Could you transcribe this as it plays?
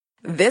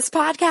This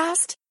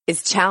podcast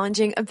is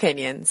Challenging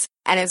Opinions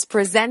and is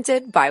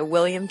presented by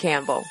William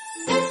Campbell.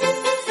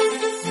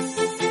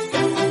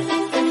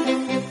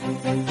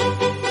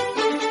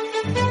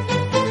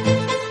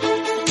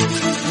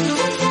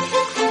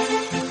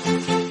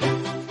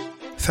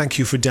 Thank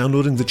you for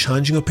downloading the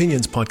Challenging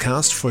Opinions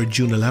podcast for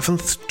June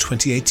 11th,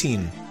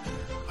 2018.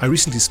 I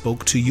recently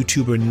spoke to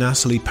YouTuber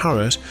Natalie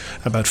Parrott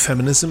about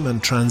feminism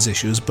and trans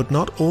issues, but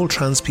not all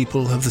trans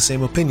people have the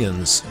same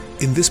opinions.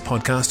 In this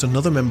podcast,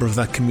 another member of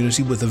that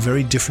community with a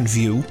very different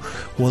view,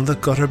 one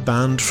that got her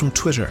banned from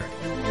Twitter.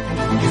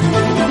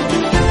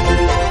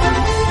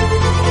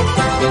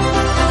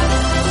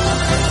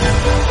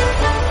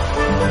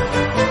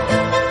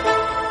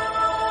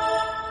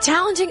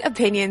 Challenging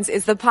Opinions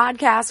is the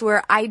podcast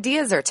where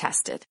ideas are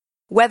tested.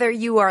 Whether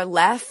you are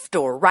left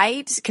or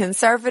right,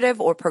 conservative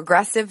or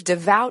progressive,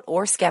 devout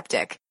or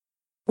skeptic.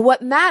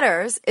 What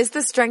matters is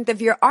the strength of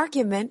your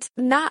argument,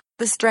 not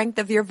the strength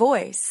of your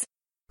voice.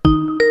 On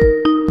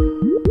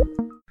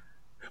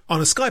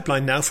a Skype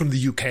line now from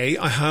the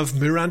UK, I have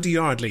Miranda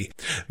Yardley.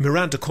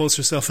 Miranda calls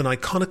herself an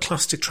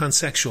iconoclastic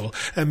transsexual.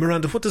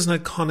 Miranda, what does an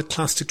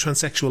iconoclastic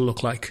transsexual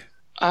look like?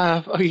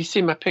 You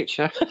see my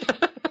picture.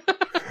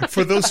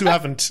 For those who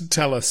haven't,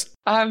 tell us.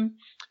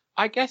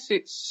 I guess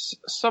it's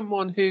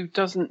someone who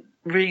doesn't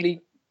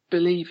really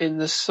believe in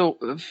the sort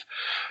of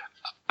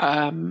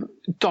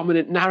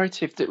dominant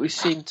narrative that we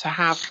seem to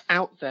have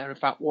out there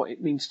about what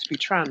it means to be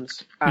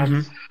trans.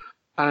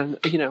 And,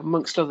 you know,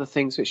 amongst other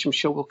things, which I'm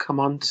sure we'll come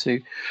on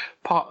to,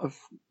 part of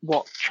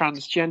what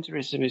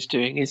transgenderism is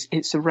doing is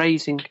it's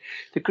erasing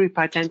the group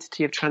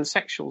identity of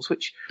transsexuals,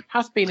 which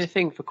has been a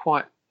thing for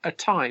quite a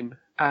time.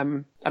 I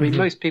mean,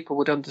 most people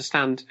would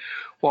understand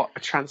what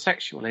a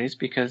transsexual is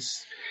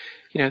because,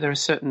 you know, there are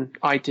certain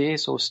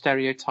ideas or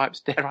stereotypes,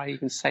 dare I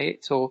even say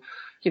it, or,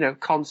 you know,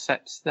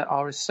 concepts that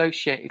are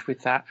associated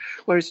with that.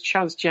 Whereas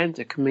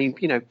transgender can mean,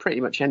 you know, pretty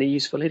much any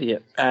useful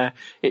idiot.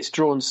 It's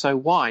drawn so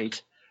wide.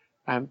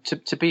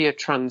 To be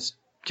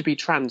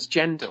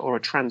transgender or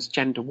a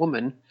transgender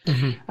woman,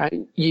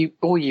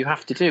 all you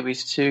have to do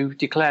is to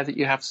declare that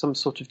you have some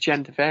sort of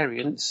gender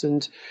variance,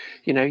 and,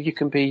 you know, you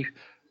can be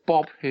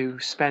Bob, who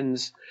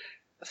spends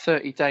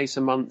 30 days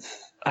a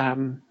month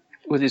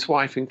with his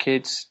wife and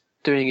kids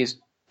doing his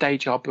day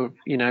job, or,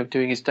 you know,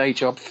 doing his day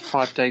job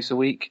 5 days a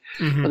week,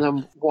 and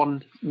then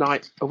one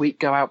night a week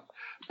go out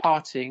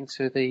partying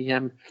to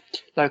the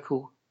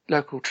local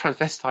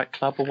transvestite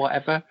club or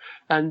whatever,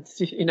 and,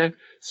 you know,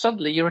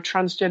 suddenly you're a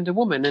transgender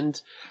woman.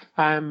 And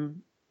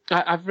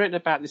I've written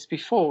about this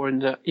before,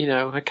 and you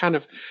know, I kind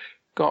of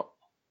got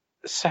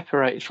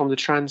separated from the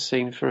trans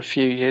scene for a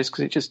few years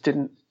because it just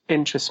didn't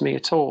interest me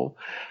at all.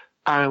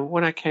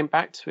 When I came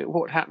back to it,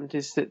 what happened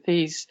is that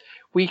these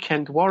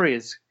weekend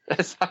warriors,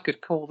 as I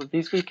could call them,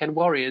 these weekend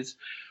warriors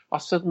are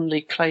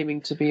suddenly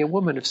claiming to be a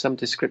woman of some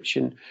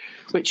description,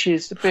 which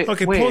is a bit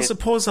weird.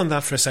 Pause on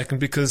that for a second,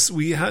 because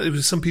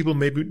some people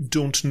maybe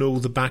don't know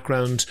the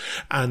background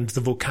and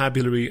the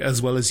vocabulary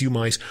as well as you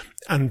might.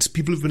 And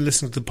people who've been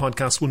listening to the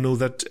podcast will know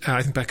that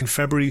I think back in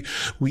February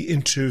we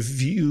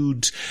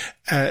interviewed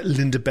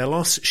Linda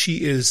Bellos.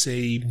 She is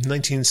a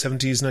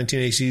 1970s,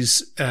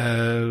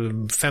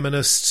 1980s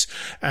feminist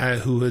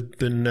who had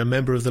been a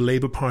member of the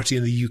Labour Party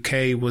in the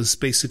UK, was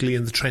basically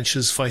in the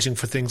trenches fighting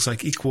for things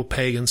like equal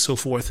pay and so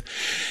forth.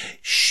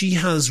 She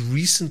has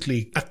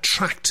recently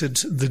attracted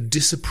the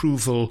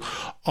disapproval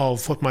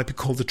of what might be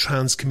called the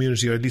trans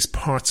community, or at least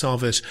parts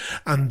of it.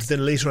 And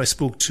then later I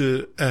spoke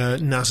to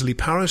Natalie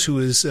Parrott, who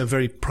is a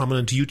very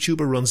prominent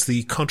YouTuber, runs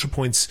the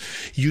ContraPoints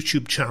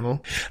YouTube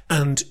channel,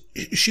 and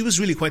she was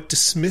really quite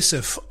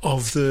dismissive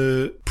of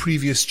the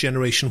previous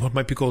generation, what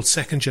might be called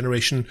second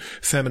generation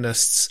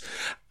feminists,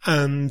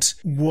 and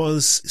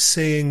was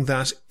saying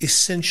that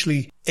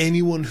essentially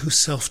anyone who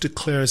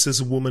self-declares as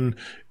a woman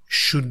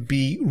should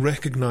be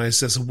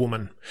recognized as a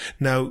woman.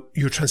 Now,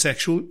 you're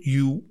transsexual,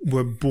 you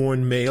were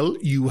born male,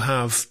 you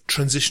have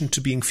transitioned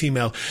to being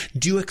female.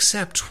 Do you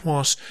accept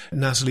what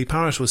Natalie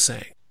Parrott was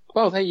saying?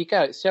 Well, there you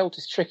go. It's the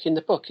oldest trick in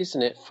the book,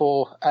 isn't it,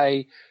 for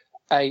a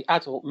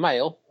adult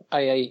male,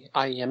 a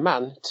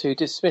man, to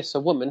dismiss a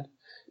woman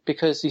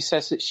because he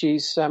says that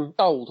she's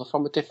old or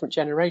from a different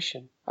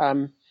generation.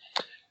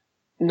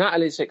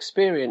 Natalie's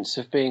experience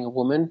of being a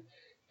woman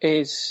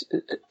is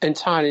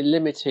entirely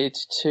limited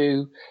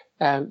to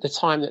the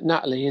time that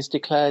Natalie has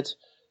declared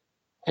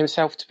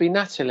himself to be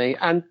Natalie,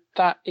 and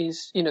that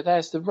is, you know,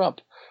 there's the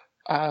rub.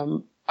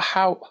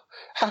 How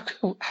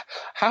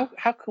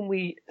can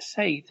we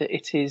say that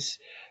it is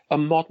a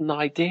modern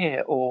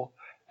idea or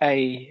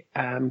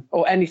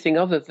anything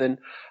other than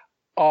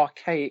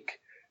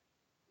archaic,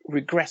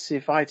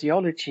 regressive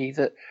ideology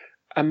that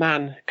a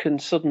man can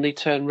suddenly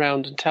turn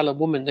round and tell a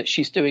woman that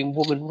she's doing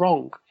woman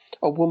wrong,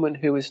 a woman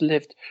who has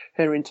lived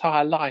her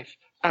entire life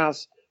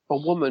as a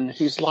woman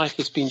whose life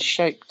has been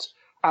shaped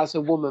as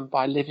a woman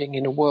by living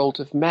in a world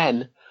of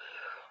men.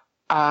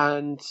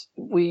 And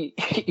we,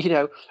 you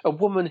know, a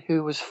woman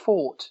who was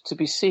fought to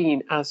be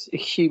seen as a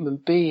human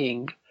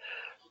being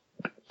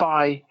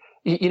by,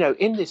 you know,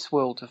 in this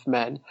world of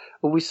men,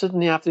 well, we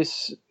suddenly have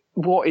this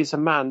what is a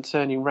man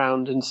turning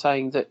round and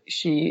saying that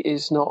she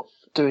is not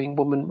doing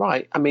woman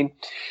right? I mean,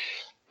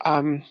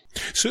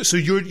 So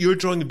you're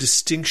drawing a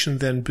distinction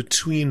then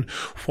between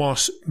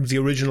what the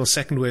original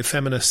second wave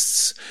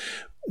feminists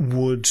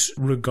would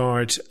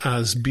regard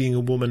as being a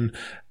woman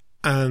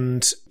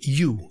and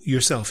you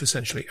yourself,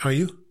 essentially, are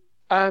you?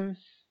 I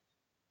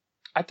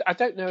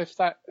don't know if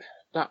that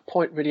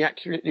point really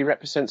accurately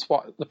represents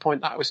what the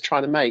point that I was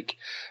trying to make.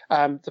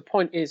 The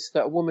point is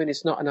that a woman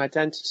is not an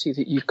identity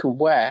that you can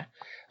wear.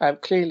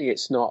 Clearly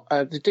it's not.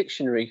 The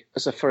dictionary,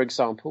 for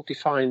example,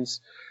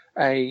 defines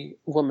a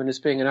woman as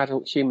being an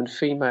adult human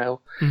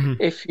female. Mm-hmm.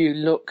 If you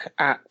look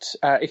at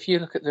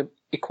the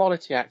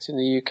Equality Act in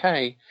the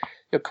UK,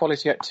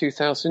 Equality Act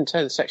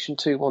 2010, Section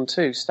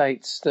 212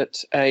 states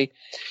that a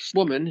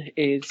woman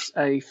is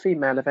a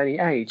female of any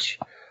age.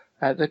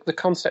 The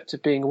concept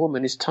of being a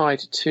woman is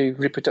tied to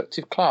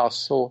reproductive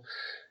class, or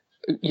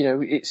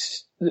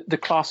it's the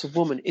class of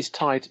woman is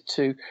tied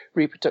to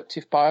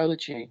reproductive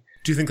biology.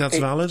 Do you think that's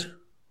valid?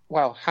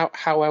 Well,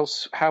 how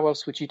else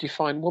would you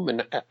define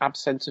woman,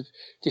 absent of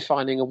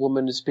defining a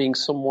woman as being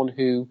someone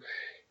who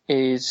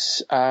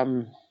is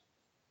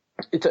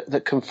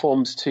that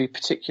conforms to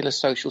particular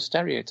social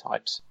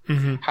stereotypes?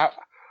 Mm-hmm. How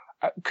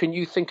can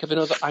you think of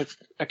another?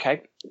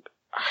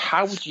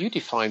 How would you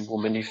define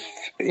woman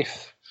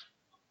if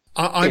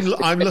I'm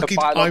lucky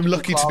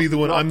to be the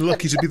one. I'm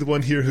lucky to be the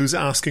one here who's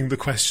asking the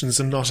questions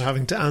and not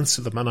having to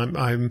answer them. And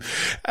I'm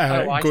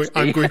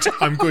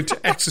going to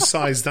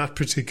exercise that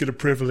particular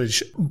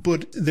privilege.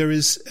 But there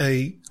is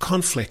a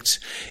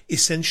conflict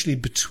essentially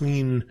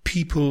between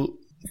people,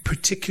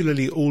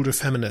 particularly older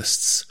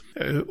feminists.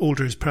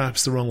 Older is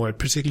perhaps the wrong word.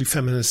 Particularly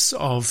feminists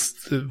of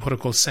what are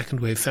called second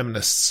wave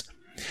feminists,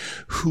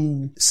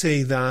 who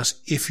say that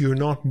if you're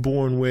not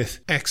born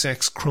with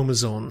XX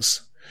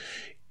chromosomes,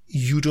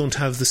 you don't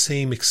have the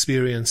same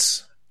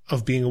experience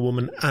of being a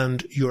woman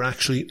and you're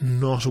actually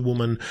not a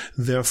woman,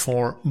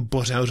 therefore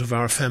but out of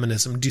our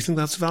feminism. Do you think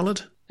that's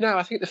valid? No,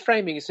 I think the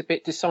framing is a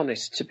bit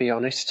dishonest, to be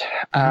honest.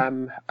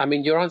 Mm-hmm. I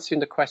mean, you're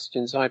answering the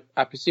questions. I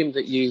presume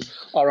that you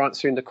are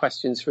answering the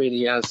questions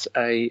really as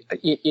to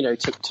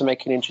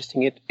make an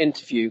interesting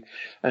interview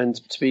and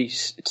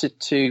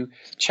to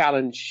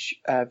challenge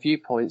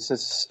viewpoints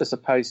as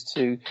opposed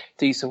to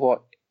these are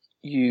what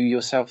you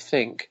yourself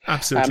think.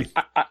 Absolutely.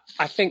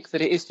 I think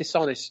that it is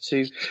dishonest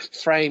to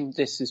frame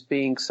this as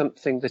being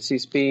something that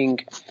is being,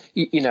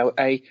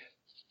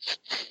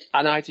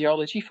 an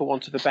ideology, for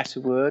want of a better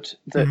word,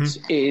 that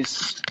mm-hmm.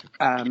 is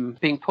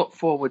being put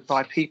forward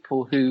by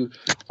people who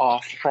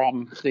are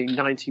from the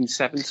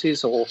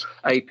 1970s or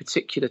a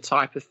particular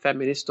type of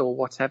feminist or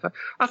whatever.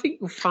 I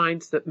think you'll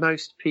find that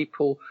most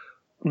people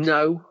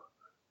know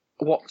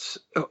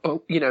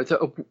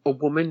that a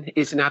woman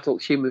is an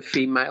adult human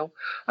female.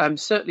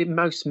 Certainly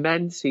most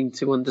men seem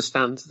to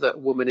understand that a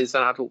woman is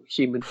an adult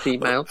human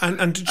female.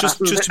 And just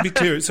to be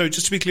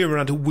clear,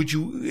 Miranda, would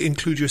you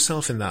include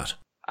yourself in that?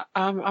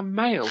 I'm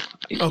male.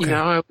 Okay.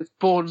 I was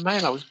born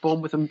male. I was born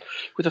with a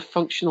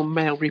functional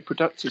male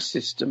reproductive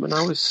system, and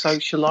I was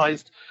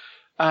socialized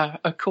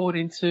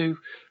according to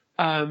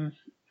I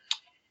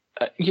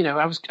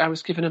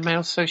was given a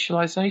male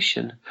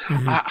socialization.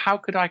 Mm-hmm. How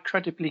could I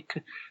credibly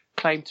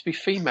claim to be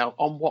female?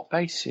 On what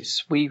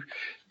basis? Here's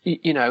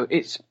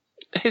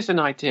an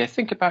idea.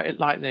 Think about it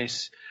like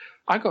this.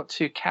 I got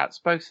 2 cats.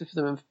 Both of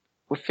them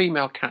were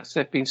female cats.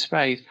 They've been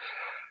spayed.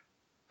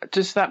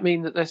 Does that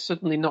mean that they're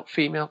suddenly not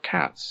female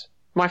cats?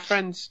 My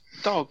friend's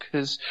dog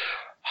has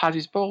had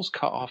his balls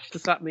cut off.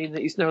 Does that mean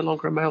that he's no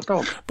longer a male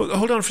dog? But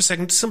hold on for a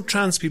second. Some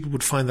trans people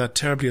would find that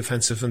terribly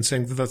offensive and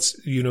saying that that's,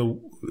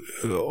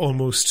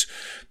 almost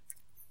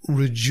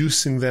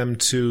reducing them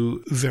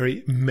to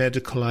very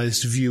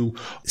medicalized view.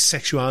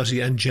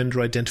 Sexuality and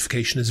gender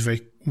identification is a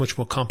very much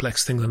more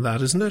complex thing than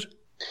that, isn't it?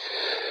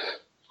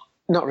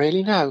 Not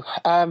really, no.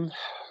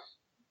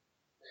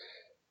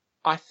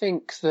 I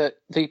think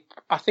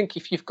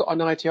if you've got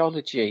an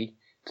ideology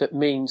that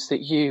means that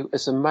you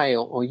as a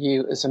male or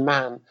you as a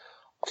man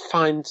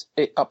find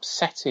it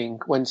upsetting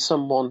when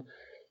someone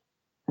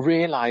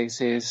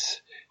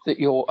realizes that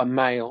you're a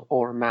male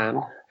or a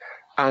man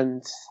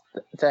and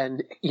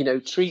then,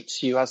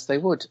 treats you as they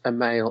would a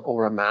male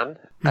or a man,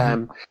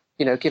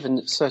 mm-hmm.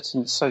 Given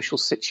certain social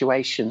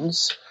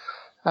situations,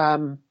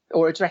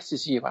 or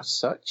addresses you as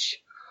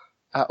such,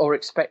 or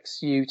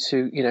expects you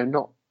to,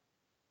 not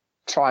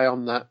try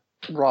on that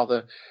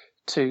rather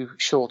too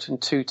short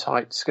and too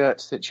tight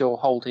skirts that you're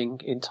holding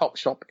in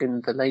Topshop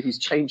in the ladies'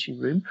 changing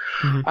room.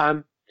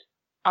 Mm-hmm.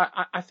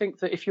 I think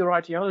that if your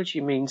ideology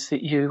means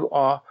that you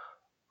are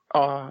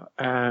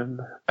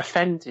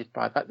offended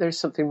by that, there's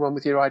something wrong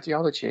with your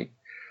ideology.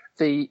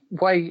 The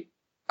way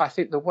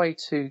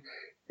to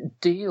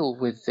deal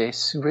with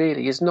this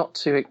really is not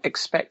to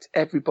expect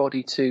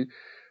everybody to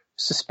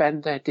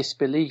suspend their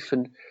disbelief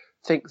and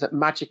think that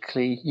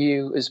magically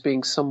you, as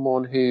being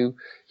someone who,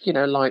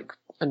 like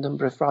a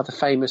number of rather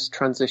famous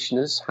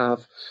transitioners,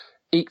 have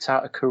eked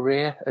out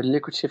a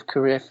lucrative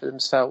career for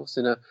themselves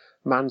in a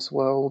man's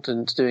world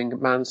and doing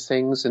man's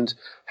things and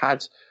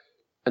had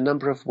a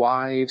number of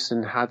wives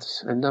and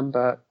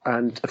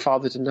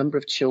fathered a number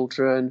of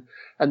children,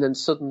 and then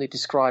suddenly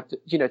decide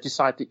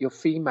that you're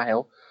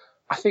female,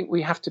 I think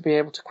we have to be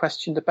able to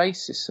question the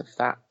basis of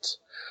that.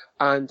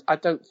 And I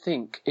don't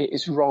think it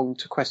is wrong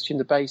to question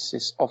the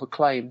basis of a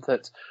claim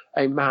that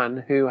a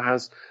man who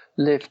has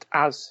lived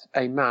as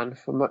a man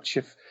for much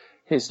of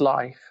his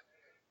life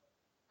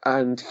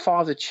and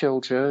fathered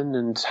children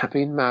and have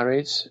been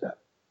married,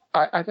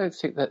 I don't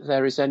think that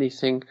there is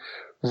anything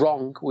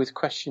wrong with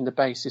questioning the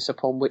basis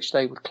upon which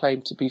they would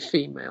claim to be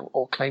female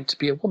or claim to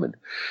be a woman.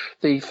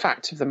 The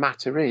fact of the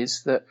matter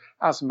is that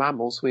as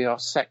mammals, we are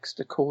sexed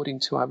according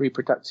to our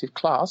reproductive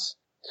class.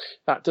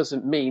 That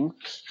doesn't mean,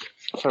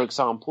 for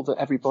example, that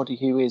everybody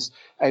who is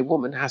a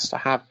woman has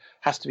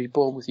to be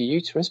born with a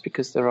uterus,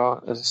 because there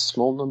are a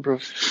small number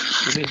of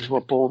women who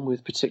are born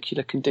with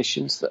particular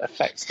conditions that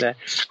affect their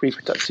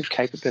reproductive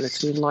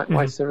capability, and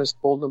likewise there are a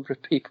small number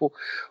of people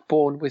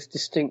born with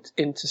distinct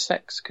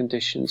intersex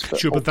conditions.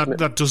 Sure, but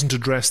that doesn't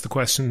address the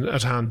question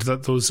at hand,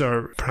 that those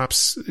are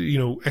perhaps,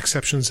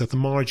 exceptions at the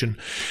margin.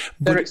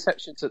 There are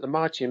exceptions at the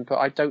margin, but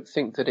I don't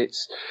think that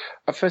it's...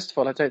 First of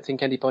all, I don't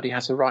think anybody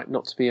has a right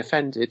not to be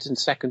offended, and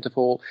second of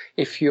all,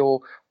 if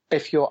your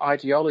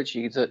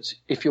ideology,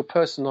 if your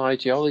personal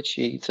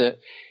ideology that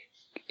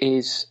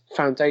is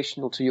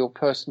foundational to your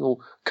personal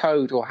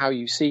code or how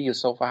you see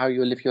yourself or how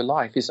you live your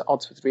life is at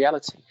odds with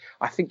reality,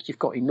 I think you've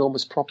got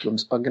enormous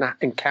problems. I'm going to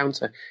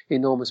encounter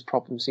enormous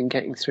problems in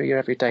getting through your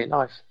everyday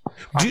life.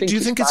 Do you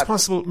think it's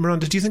possible,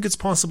 Miranda, do you think it's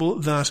possible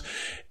that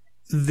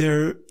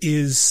there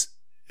is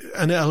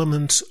an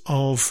element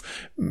of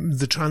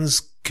the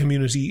trans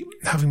community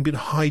having been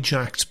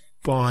hijacked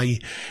by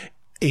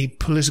a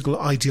political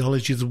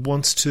ideology that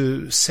wants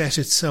to set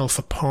itself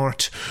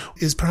apart,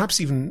 is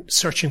perhaps even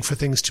searching for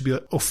things to be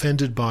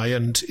offended by,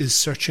 and is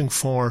searching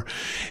for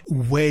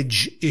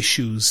wedge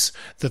issues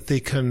that they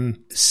can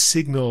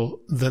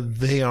signal that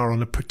they are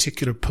on a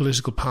particular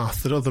political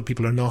path that other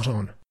people are not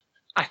on?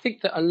 I think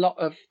that a lot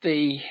of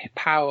the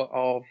power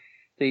of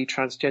the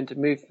transgender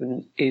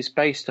movement is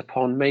based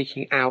upon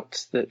making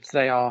out that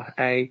they are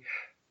a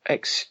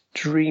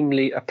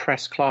extremely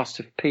oppressed class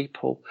of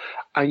people,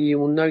 and you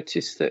will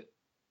notice that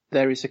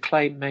there is a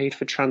claim made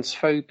for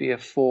transphobia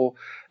for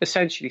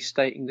essentially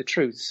stating the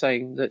truth,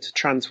 saying that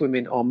trans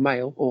women are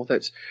male or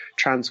that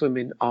trans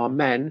women are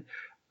men,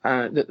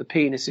 that the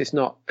penis is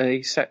not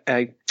a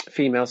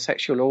female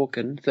sexual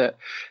organ, that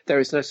there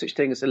is no such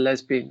thing as a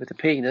lesbian with a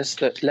penis,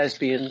 that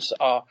lesbians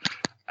are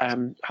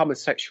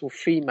homosexual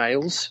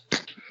females.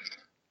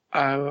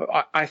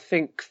 I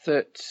think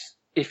that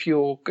if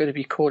you're going to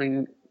be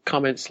calling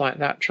comments like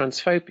that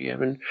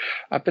transphobia, and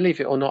I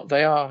believe it or not,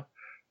 they are...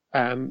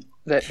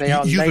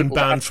 You've been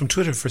banned from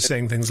Twitter for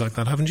saying things like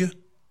that, haven't you?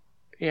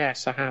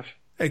 Yes, I have.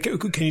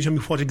 Can you tell me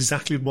what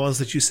exactly it was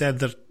that you said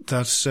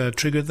that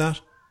triggered that?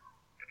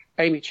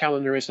 Amy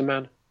Challoner is a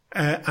man.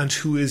 And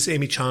who is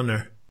Amy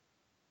Challoner?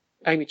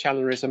 Amy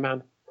Challoner is a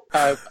man.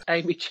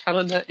 Amy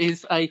Challoner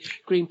is a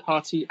Green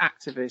Party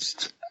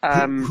activist.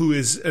 Who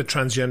is a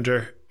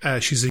transgender.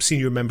 She's a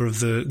senior member of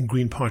the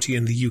Green Party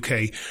in the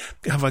UK.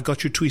 Have I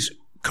got your tweet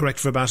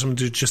correct verbatim,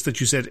 just that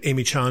you said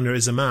Amy Challoner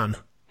is a man?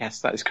 Yes,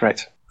 that is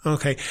correct.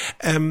 Okay.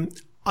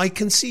 I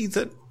can see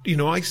that,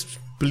 I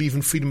believe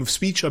in freedom of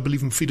speech. I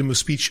believe in freedom of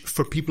speech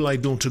for people I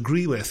don't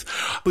agree with.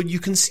 But you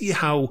can see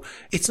how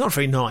it's not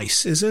very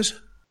nice, is it?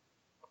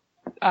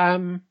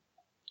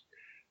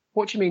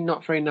 What do you mean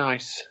not very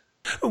nice?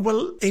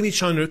 Well, Amy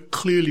Challoner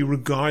clearly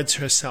regards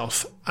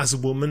herself as a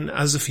woman,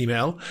 as a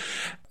female.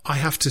 I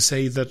have to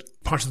say that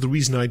part of the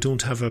reason I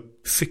don't have a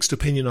fixed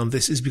opinion on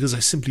this is because I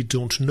simply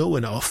don't know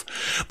enough.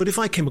 But if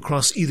I came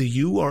across either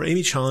you or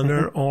Amy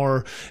Challoner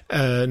or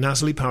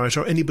Natalie Parrott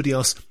or anybody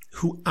else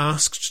who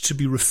asked to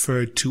be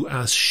referred to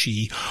as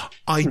she,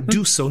 I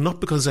do so not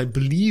because I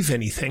believe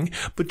anything,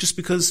 but just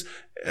because,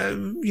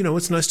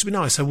 it's nice to be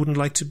nice. I wouldn't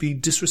like to be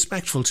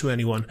disrespectful to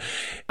anyone.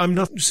 I'm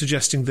not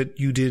suggesting that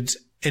you did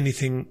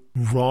anything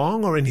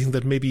wrong or anything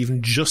that maybe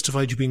even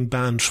justified you being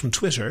banned from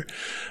Twitter,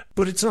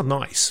 but it's not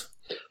nice.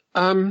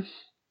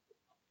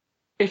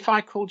 If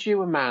I called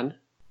you a man,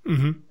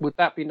 would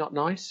that be not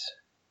nice?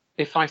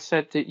 If I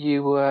said that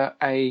you were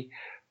a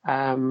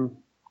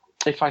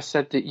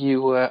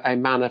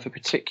man of a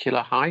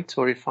particular height,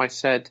 or if I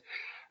said,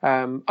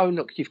 oh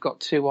look, you've got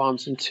 2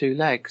 arms and 2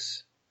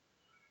 legs.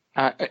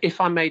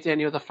 If I made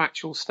any other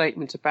factual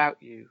statement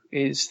about you,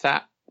 is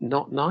that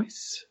not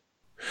nice?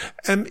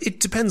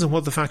 It depends on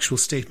what the factual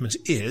statement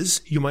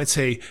is. You might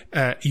say,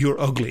 you're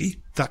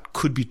ugly. That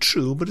could be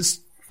true, but it's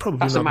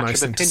probably not a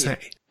nice thing to say.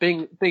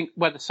 Being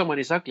whether someone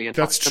is ugly, and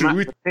that's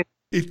true.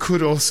 It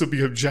could also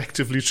be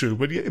objectively true,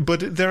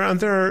 but there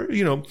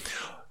are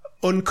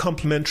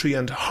uncomplimentary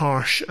and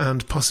harsh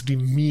and possibly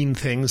mean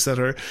things that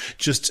are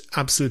just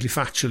absolutely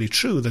factually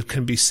true that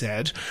can be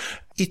said.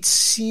 It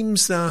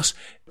seems that,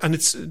 and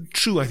it's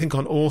true, I think,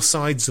 on all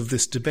sides of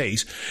this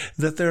debate,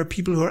 that there are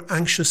people who are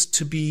anxious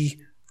to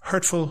be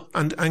hurtful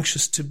and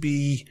anxious to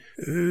be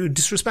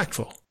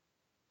disrespectful.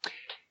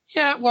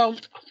 Yeah, well,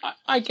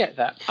 I get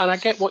that, and I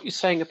get what you're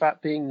saying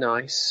about being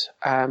nice.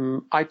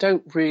 I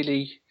don't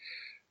really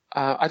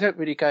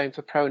go in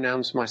for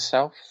pronouns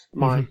myself.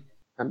 My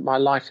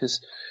life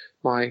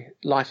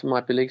and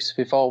my beliefs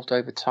have evolved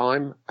over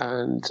time,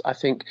 and I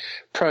think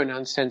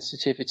pronoun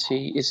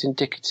sensitivity is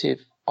indicative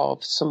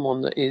of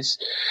someone that is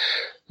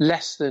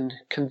less than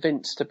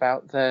convinced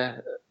about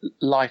their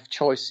life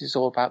choices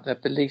or about their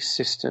belief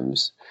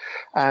systems.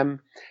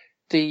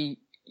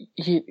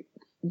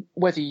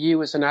 Whether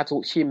you as an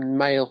adult human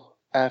male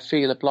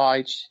feel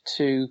obliged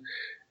to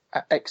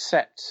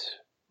accept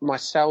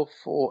myself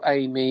or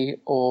Amy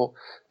or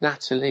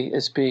Natalie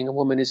as being a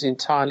woman is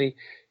entirely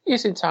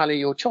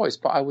your choice.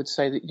 But I would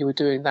say that you were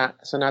doing that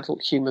as an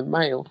adult human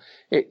male.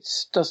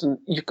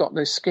 You've got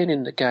no skin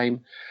in the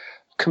game.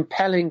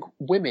 Compelling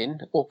women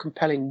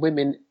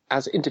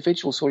as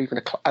individuals or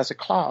even as a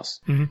class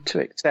to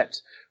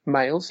accept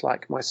males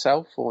like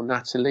myself or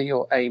Natalie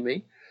or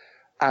Amy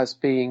as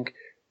being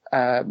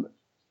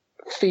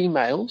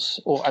females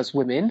or as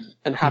women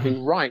and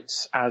having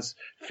rights as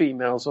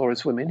females or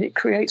as women, it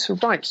creates a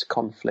rights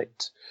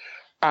conflict.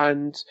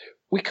 And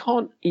we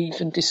can't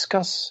even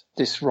discuss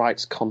this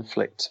rights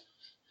conflict.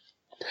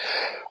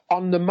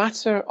 On the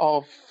matter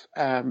of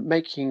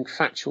making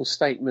factual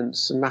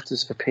statements and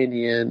matters of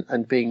opinion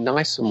and being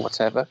nice and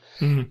whatever,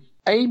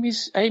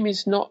 Amy's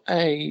not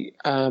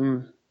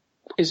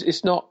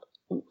is not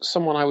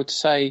someone I would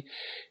say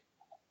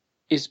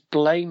is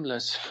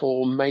blameless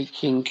for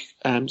making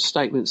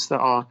statements that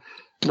are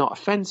not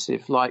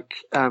offensive. Like,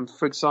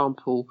 for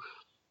example,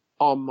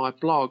 on my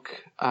blog,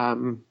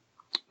 I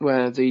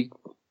wrote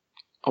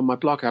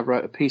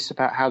a piece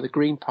about how the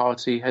Green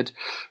Party had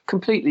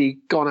completely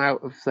gone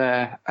out of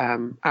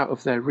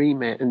their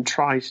remit and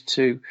tried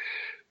to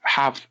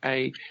have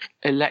a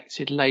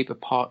elected Labour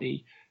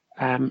Party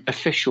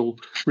official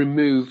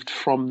removed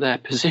from their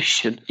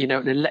position. An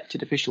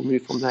elected official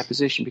removed from their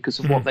position because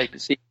of what they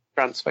perceive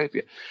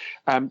transphobia,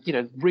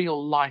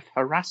 real life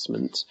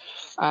harassment.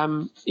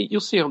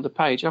 You'll see on the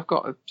page, I've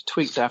got a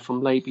tweet there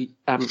from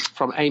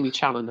Amy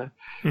Challoner,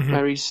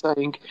 where he's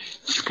saying,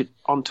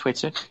 on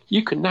Twitter,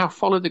 you can now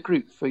follow the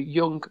group for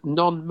young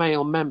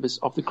non-male members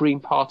of the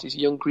Green Party's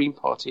Young Green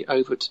Party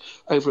over at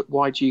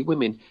YG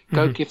Women.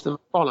 Go give them a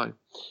follow.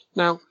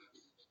 Now,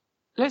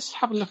 let's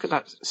have a look at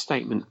that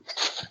statement.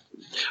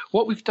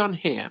 What we've done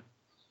here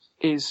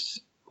is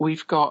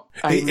we've got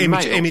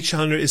Amy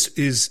Challoner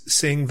is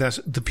saying that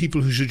the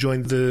people who should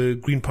join the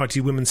Green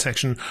Party Women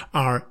section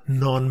are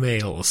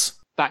non-males.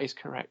 That is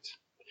correct.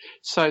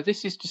 So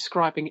this is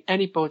describing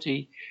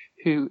anybody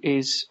who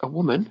is a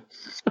woman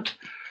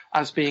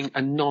as being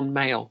a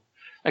non-male.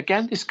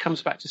 Again, this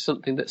comes back to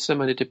something that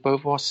Simone de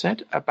Beauvoir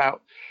said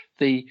about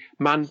the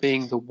man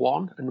being the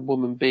one and the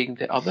woman being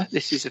the other.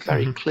 This is a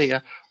very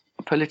clear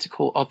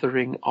political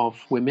othering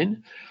of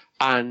women.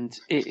 And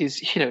it is,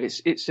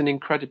 it's an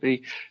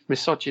incredibly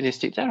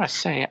misogynistic, dare I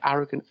say,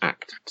 arrogant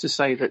act to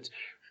say that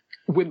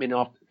women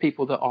are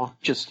people that are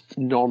just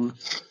not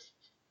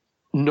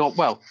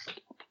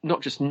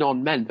just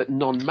non-men, but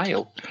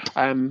non-male.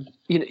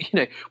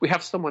 We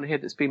have someone here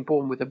that's been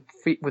born with a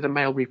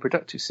male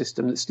reproductive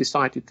system that's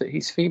decided that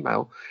he's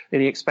female,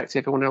 and he expects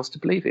everyone else to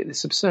believe it.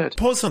 It's absurd.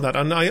 Pause on that,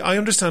 and I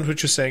understand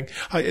what you're saying.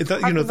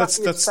 That's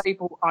a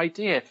stable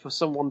idea for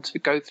someone to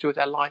go through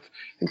their life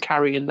and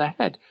carry in their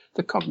head.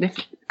 The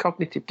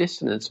cognitive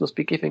dissonance must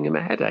be giving him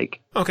a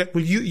headache. Okay,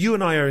 well, you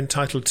and I are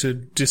entitled to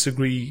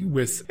disagree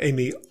with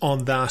Amy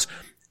on that.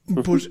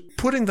 But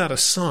putting that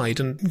aside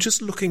and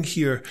just looking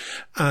here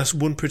at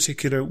one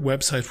particular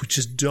website which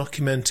is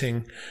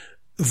documenting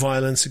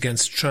violence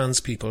against trans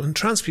people, and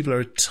trans people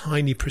are a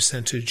tiny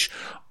percentage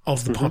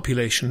of the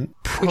population.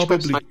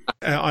 Probably,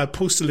 I'll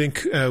post a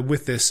link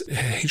with this,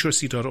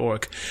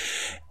 hrc.org.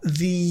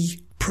 The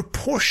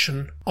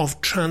proportion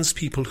of trans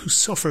people who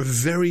suffer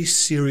very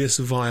serious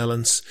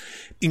violence,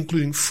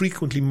 including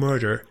frequently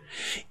murder,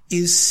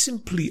 is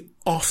simply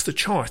off the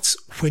charts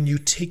when you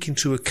take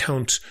into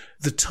account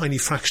the tiny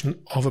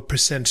fraction of a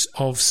percent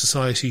of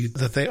society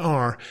that they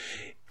are.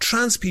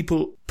 Trans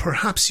people,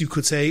 perhaps you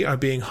could say, are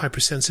being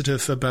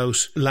hypersensitive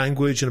about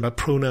language and about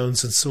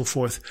pronouns and so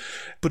forth.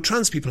 But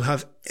trans people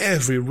have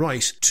every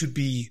right to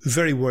be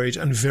very worried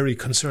and very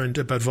concerned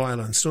about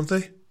violence, don't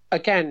they?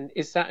 Again,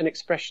 is that an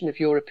expression of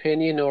your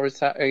opinion, or is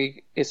that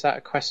a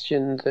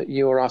question that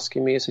you're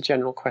asking me as a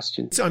general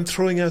question? I'm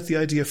throwing out the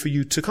idea for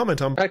you to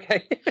comment on.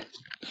 Okay.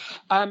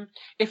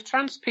 If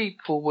trans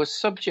people were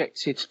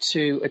subjected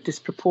to a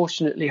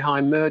disproportionately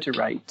high murder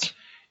rate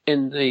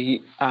in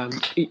the,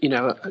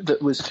 that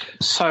was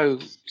so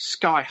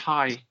sky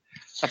high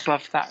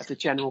above that of the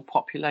general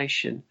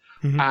population,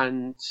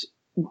 and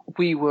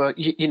we were,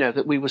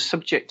 that we were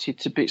subjected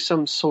to be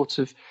some sort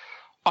of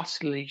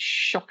utterly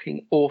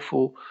shocking,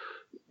 awful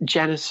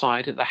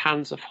genocide at the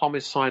hands of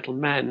homicidal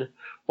men,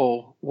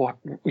 or what,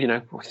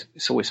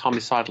 it's always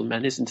homicidal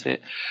men, isn't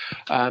it?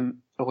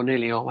 Or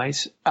nearly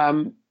always.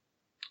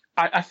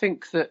 I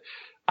think that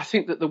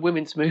the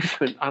women's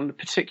movement, and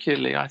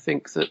particularly I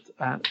think that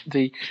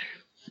the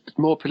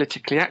more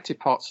politically active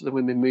parts of the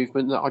women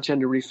movement that are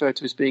generally referred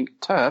to as being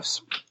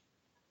TERFs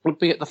would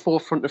be at the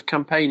forefront of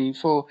campaigning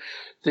for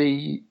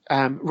the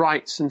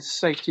rights and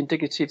safety and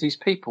dignity of these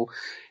people.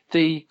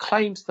 The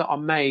claims that are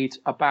made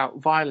about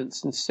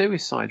violence and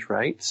suicide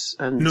rates,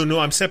 and no,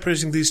 I'm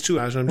separating these two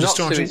out. I'm just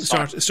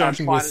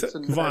starting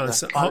with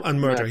violence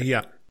and murder.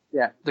 Yeah,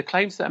 the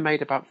claims that are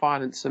made about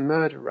violence and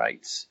murder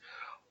rates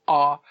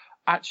are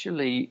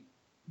actually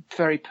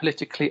very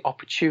politically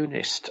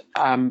opportunist.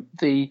 That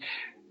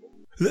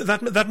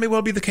may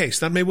well be the case.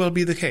 That may well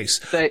be the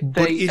case.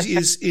 But it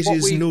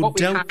is no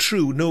doubt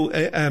true. No,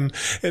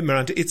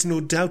 Miranda, it's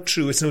no doubt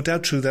true. It's no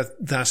doubt true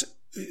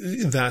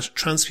that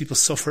trans people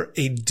suffer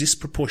a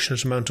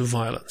disproportionate amount of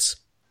violence.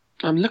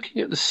 I'm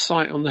looking at the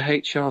site on the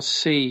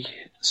HRC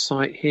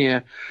site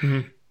here.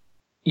 Mm-hmm.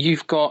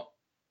 You've got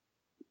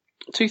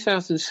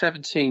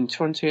 2017,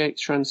 28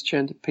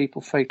 transgender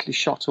people fatally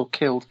shot or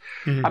killed.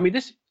 Mm-hmm. I mean,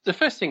 the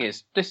first thing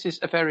is, this is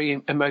a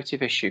very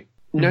emotive issue.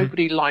 Mm-hmm.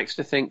 Nobody likes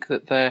to think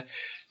that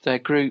their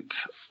group,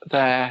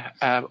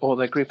 or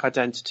their group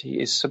identity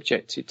is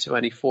subjected to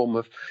any form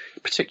of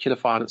particular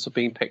violence or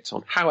being picked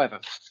on. However,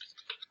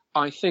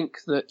 I think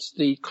that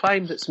the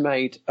claim that's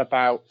made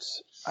about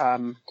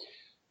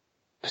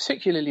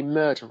particularly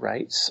murder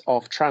rates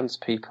of trans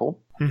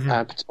people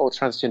or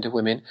transgender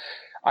women,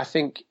 I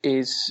think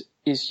is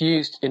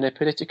used in a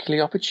politically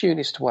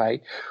opportunist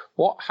way.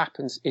 What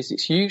happens is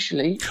it's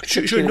usually...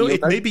 Sure, no,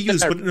 it may be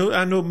used, but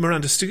no,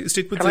 Miranda,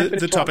 stick with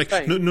the topic.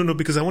 No,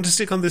 because I want to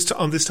stick on this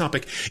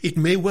topic. It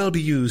may well be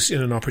used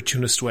in an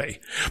opportunist way,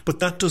 but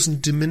that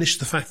doesn't diminish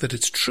the fact that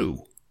it's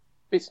true.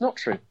 It's not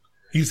true.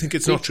 You think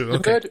it's not true?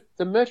 Okay.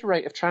 The murder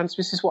rate of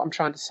this is what I'm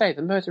trying to say,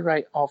 the murder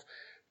rate of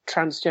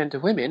transgender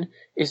women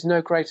is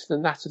no greater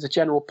than that of the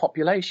general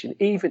population,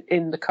 even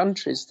in the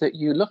countries that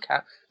you look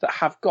at that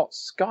have got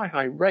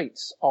sky-high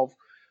rates of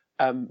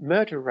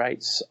murder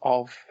rates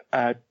of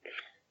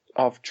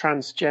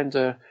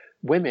transgender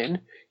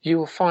women. You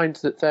will find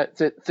that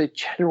the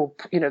general,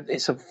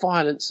 it's a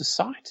violent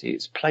society.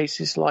 It's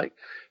places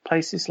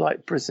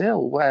like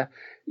Brazil where,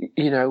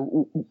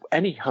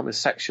 any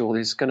homosexual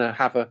is going to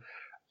have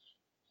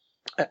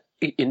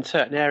in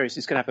certain areas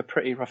is going to have a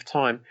pretty rough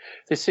time.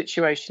 The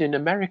situation in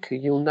America,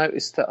 you'll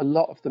notice that a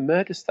lot of the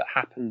murders that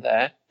happen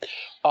there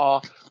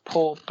are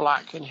poor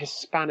black and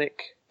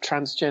Hispanic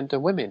transgender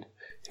women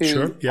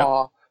who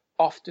are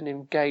often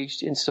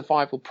engaged in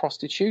survival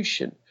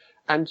prostitution.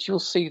 And you'll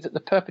see that the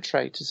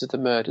perpetrators of the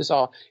murders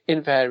are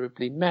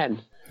invariably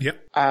men.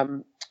 Yep.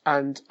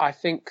 And I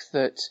think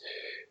that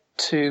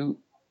to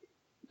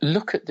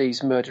look at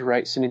these murder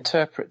rates and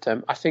interpret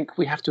them, I think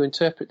we have to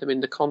interpret them in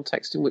the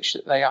context in which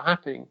they are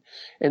happening,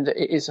 in that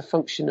it is a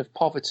function of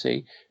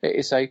poverty, it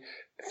is a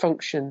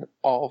function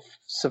of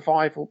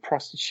survival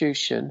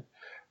prostitution,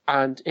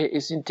 and it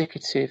is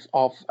indicative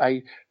of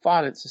a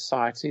violent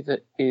society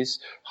that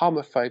is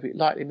homophobic,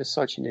 lightly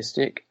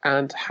misogynistic,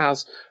 and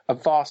has a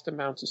vast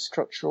amount of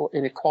structural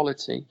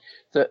inequality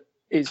that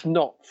is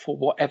not, for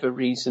whatever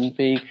reason,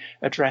 being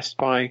addressed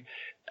by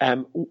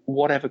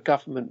whatever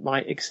government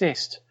might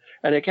exist.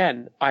 And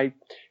again,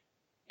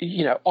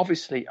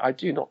 obviously I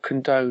do not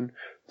condone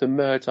the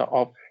murder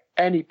of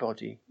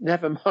anybody,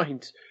 never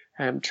mind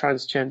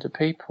transgender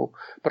people.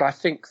 But I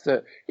think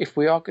that if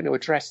we are going to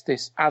address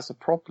this as a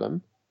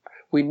problem,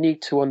 we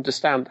need to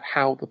understand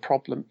how the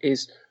problem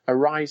is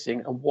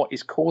arising and what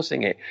is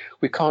causing it.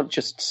 We can't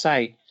just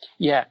say,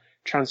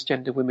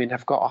 transgender women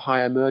have got a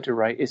higher murder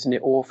rate. Isn't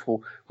it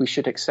awful? We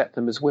should accept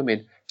them as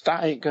women.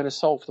 That ain't going to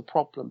solve the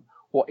problem.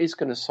 What is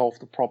going to solve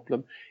the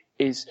problem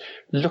is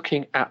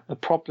looking at the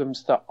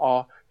problems that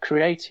are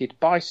created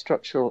by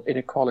structural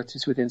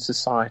inequalities within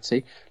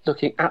society,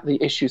 looking at the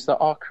issues that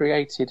are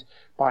created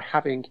by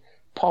having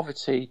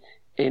poverty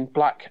in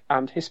black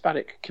and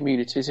Hispanic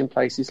communities in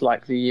places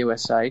like the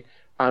USA,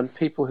 and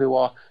people who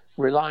are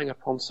relying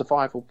upon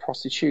survival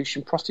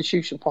prostitution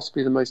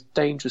possibly the most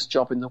dangerous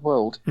job in the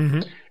world,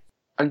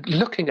 and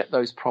looking at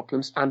those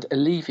problems and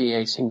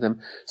alleviating them.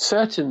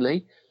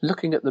 Certainly,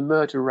 looking at the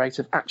murder rate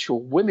of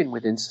actual women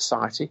within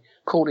society,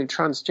 calling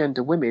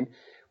transgender women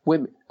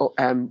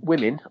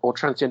or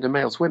transgender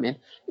males women,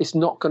 is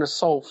not going to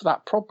solve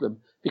that problem,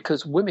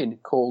 because women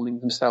calling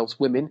themselves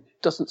women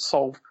doesn't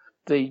solve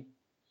the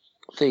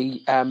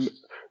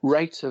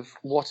rate of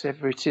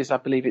whatever it is. I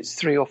believe it's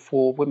 3 or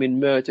 4 women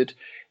murdered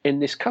in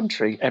this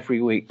country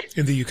every week.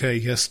 In the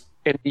UK, yes.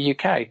 In the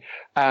UK.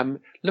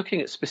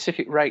 Looking at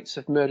specific rates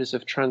of murders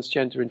of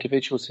transgender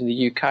individuals in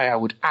the UK, I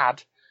would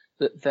add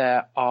that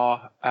there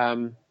are,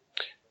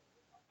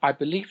 I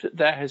believe that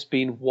there has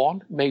been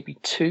 1, maybe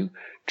 2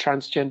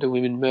 transgender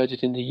women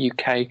murdered in the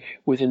UK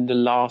within the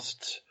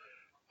last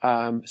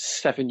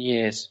 7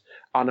 years.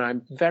 And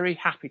I'm very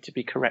happy to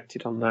be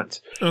corrected on that.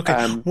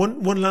 Okay.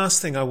 One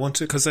last thing I want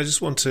to, because I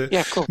just want to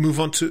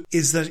move on to,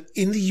 is that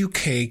in the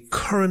UK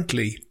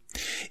currently,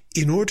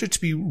 in order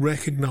to be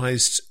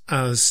recognised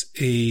as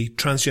a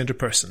transgender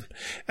person,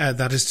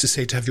 that is to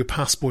say, to have your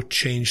passport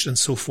changed and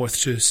so forth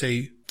to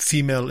say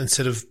female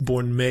instead of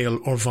born male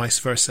or vice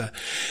versa,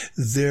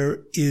 there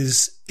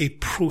is a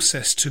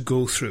process to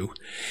go through.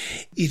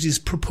 It is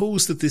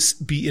proposed that this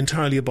be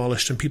entirely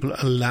abolished and people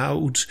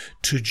allowed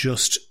to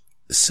just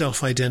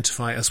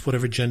self-identify as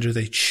whatever gender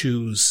they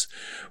choose.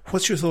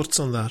 What's your thoughts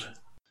on that?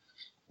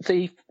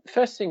 The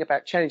first thing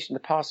about changing the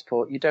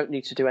passport, you don't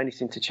need to do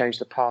anything to change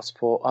the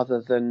passport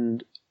other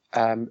than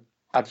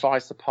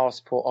advise the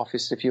passport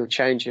office if you'll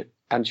change it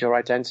and your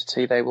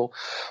identity. They will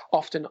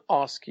often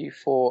ask you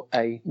for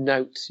a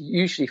note,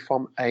 usually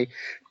from a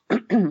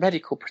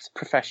medical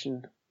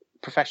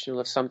professional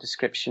of some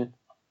description,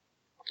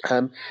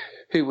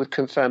 who would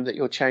confirm that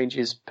your change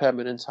is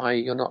permanent,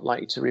 i.e. you're not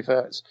likely to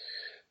revert.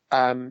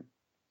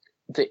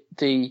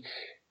 The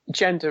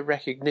gender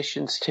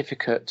recognition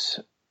certificate,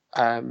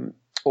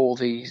 or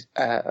the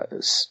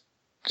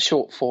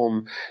short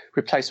form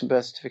replacement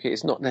birth certificate,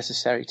 is not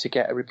necessary to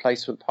get a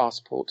replacement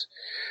passport.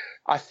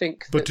 I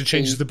think, but to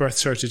change the birth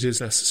cert, it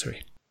is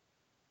necessary.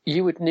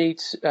 You would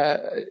need,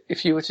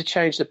 if you were to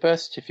change the birth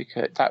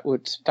certificate, that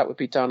would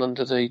be done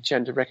under the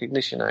Gender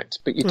Recognition Act.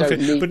 But you don't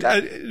need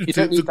that. You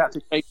don't need that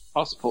to change the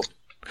passport.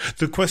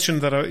 The question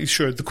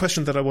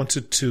that I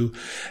wanted to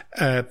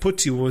put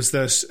to you was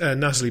that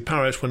Natalie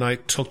Parrott, when I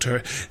talked to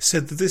her,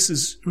 said that this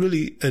is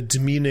really a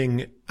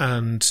demeaning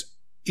and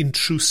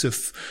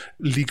intrusive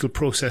legal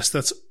process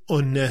that's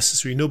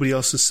unnecessary. Nobody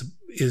else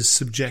is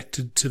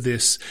subjected to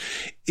this.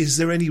 Is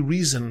there any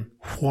reason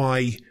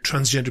why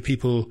transgender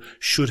people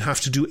should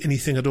have to do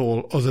anything at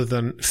all other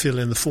than fill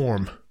in the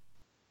form?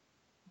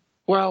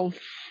 Well,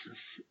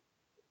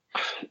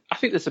 I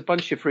think there's a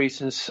bunch of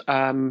reasons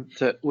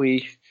that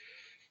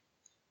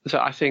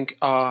I think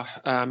are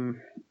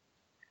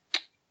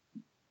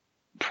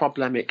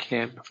problematic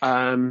here.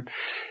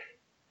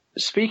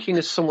 Speaking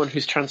as someone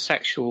who's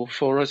transsexual,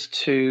 for us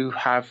to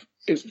have,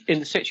 in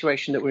the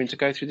situation that we're in, to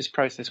go through this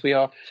process, we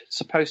are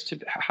supposed to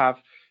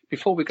have,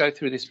 before we go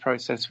through this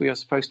process, we are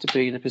supposed to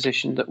be in a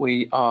position that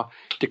we are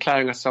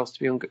declaring ourselves to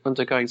be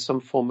undergoing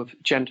some form of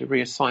gender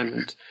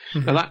reassignment.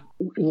 Mm-hmm. Now, that,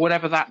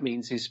 whatever that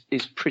means,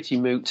 is pretty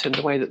moot, and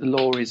the way that the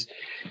law is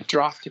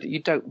drafted,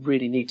 you don't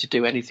really need to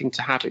do anything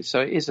to have it. So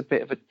it is a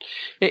bit of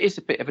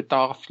a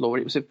daft law.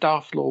 It was a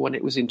daft law when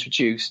it was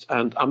introduced,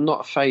 and I'm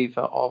not a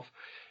favour of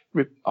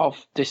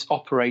this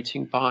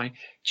operating by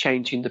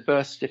changing the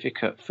birth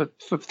certificate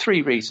for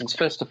three reasons.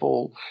 First of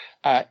all,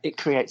 it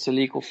creates a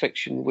legal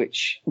fiction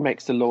which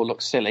makes the law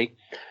look silly.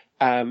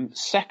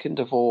 Second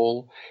of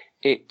all,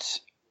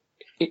 it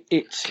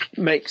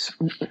might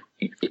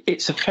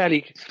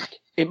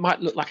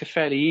look like a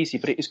fairly easy,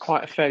 but it is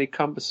quite a fairly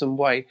cumbersome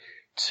way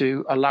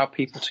to allow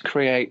people to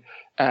create,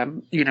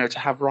 to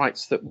have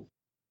rights that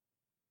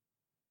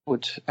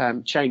would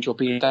change or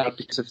be endowed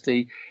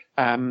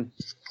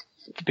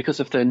because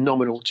of the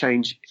nominal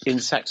change in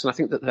sex. And I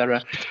think that there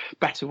are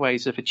better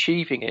ways of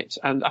achieving it.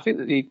 And I think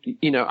that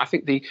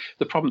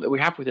the problem that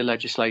we have with the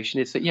legislation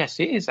is that, yes,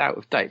 it is out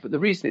of date, but the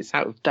reason it's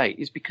out of date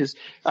is because,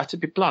 to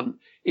be blunt,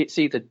 it's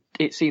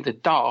either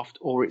daft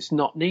or it's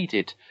not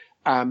needed.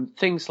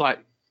 Things like,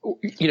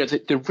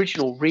 the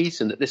original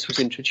reason that this was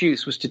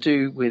introduced was to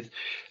do with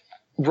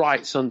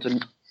rights under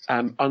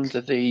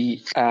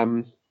the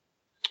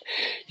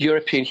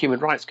European Human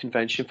Rights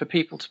Convention, for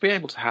people to be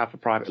able to have a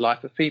private life,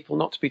 for people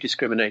not to be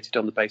discriminated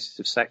on the basis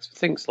of sex, for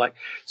things like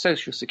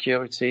social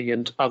security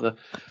and other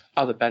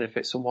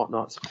benefits and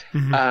whatnot.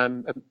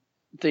 Mm-hmm.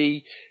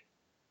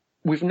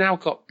 We've now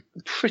got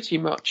pretty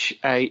much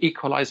a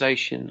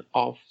equalisation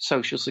of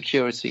social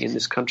security in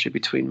this country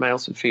between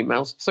males and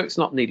females, so it's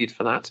not needed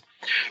for that.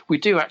 We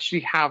do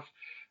actually have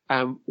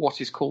what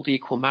is called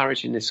equal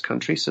marriage in this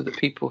country, so that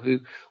people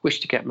who wish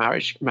to get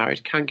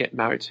married can get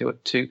married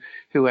to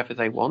whoever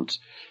they want.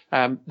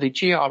 The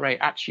GRA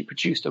actually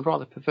produced a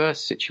rather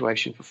perverse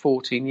situation for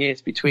 14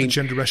 years between... The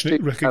Gender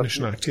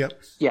Recognition Act, yeah.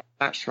 Yeah,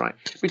 that's right.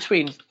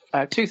 Between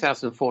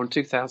 2004 and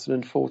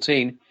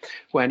 2014,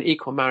 when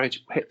equal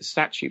marriage hit the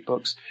statute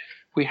books,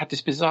 we had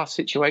this bizarre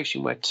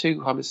situation where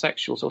two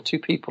homosexuals or two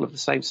people of the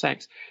same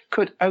sex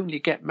could only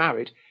get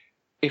married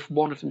if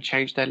one of them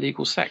changed their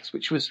legal sex,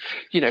 which was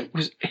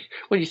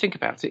when you think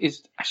about it,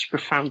 is actually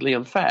profoundly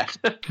unfair.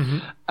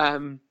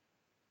 Mm-hmm.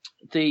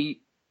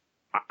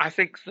 I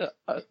think that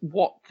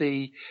what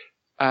the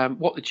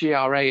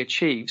GRA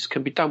achieves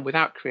can be done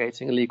without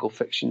creating a legal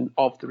fiction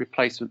of the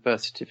replacement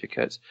birth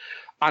certificate.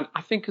 And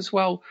I think as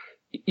well,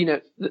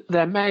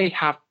 it may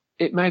have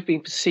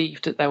been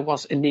perceived that there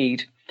was a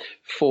need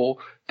for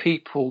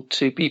people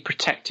to be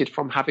protected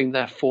from having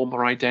their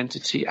former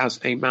identity as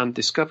a man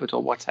discovered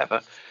or whatever.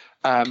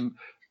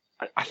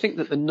 I think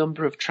that the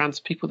number of trans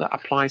people that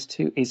applies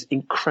to is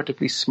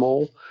incredibly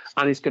small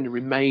and is going to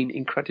remain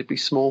incredibly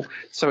small.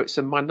 So it's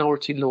a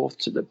minority law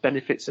that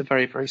benefits a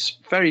very, very,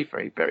 very,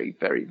 very, very,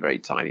 very, very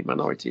tiny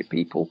minority of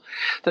people.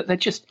 That there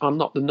just are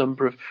not the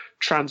number of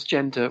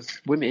transgender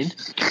women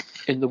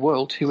in the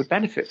world who would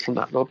benefit from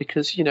that law,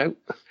 because,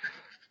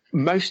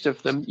 most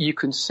of them you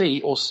can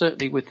see, or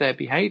certainly with their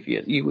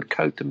behaviour, you would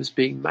code them as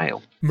being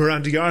male.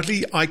 Miranda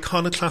Yardley,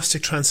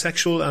 iconoclastic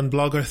transsexual and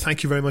blogger,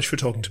 thank you very much for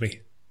talking to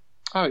me.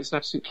 Oh, it's an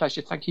absolute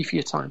pleasure. Thank you for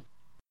your time.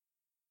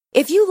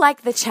 If you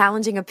like the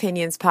Challenging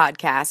Opinions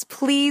podcast,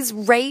 please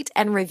rate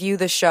and review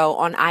the show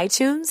on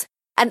iTunes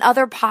and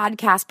other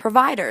podcast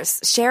providers.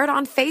 Share it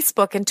on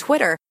Facebook and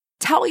Twitter.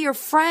 Tell your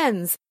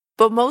friends.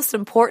 But most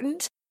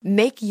important,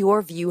 make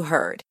your view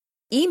heard.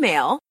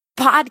 Email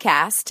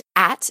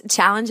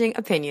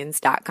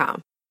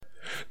podcast@challengingopinions.com.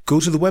 Go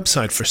to the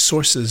website for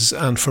sources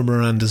and for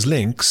Miranda's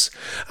links.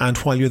 And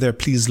while you're there,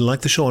 please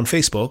like the show on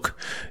Facebook.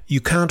 You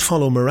can't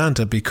follow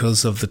Miranda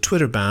because of the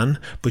Twitter ban,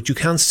 but you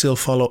can still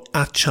follow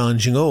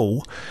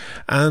 @ChallengingO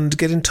and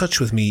get in touch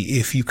with me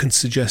if you can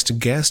suggest a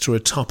guest or a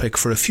topic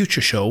for a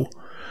future show.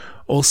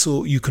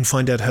 Also, you can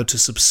find out how to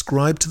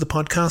subscribe to the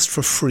podcast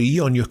for free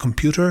on your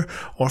computer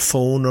or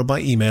phone or by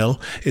email.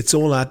 It's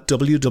all at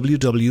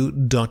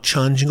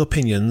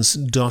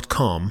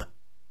www.challengingopinions.com.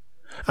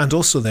 And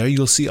also there,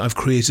 you'll see I've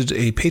created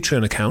a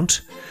Patreon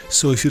account.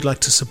 So if you'd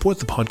like to support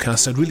the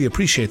podcast, I'd really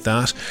appreciate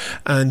that.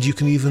 And you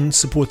can even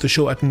support the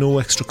show at no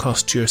extra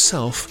cost to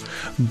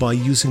yourself by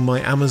using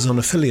my Amazon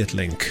affiliate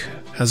link.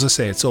 As I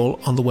say, it's all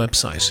on the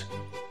website.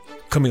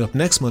 Coming up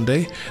next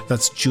Monday,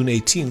 that's June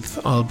 18th,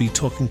 I'll be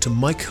talking to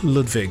Mike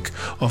Ludwig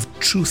of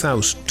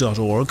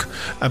truthout.org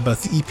about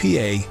the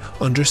EPA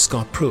under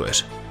Scott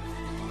Pruitt.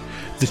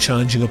 The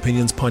Challenging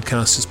Opinions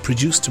podcast is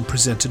produced and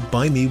presented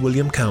by me,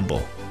 William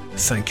Campbell.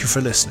 Thank you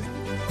for listening.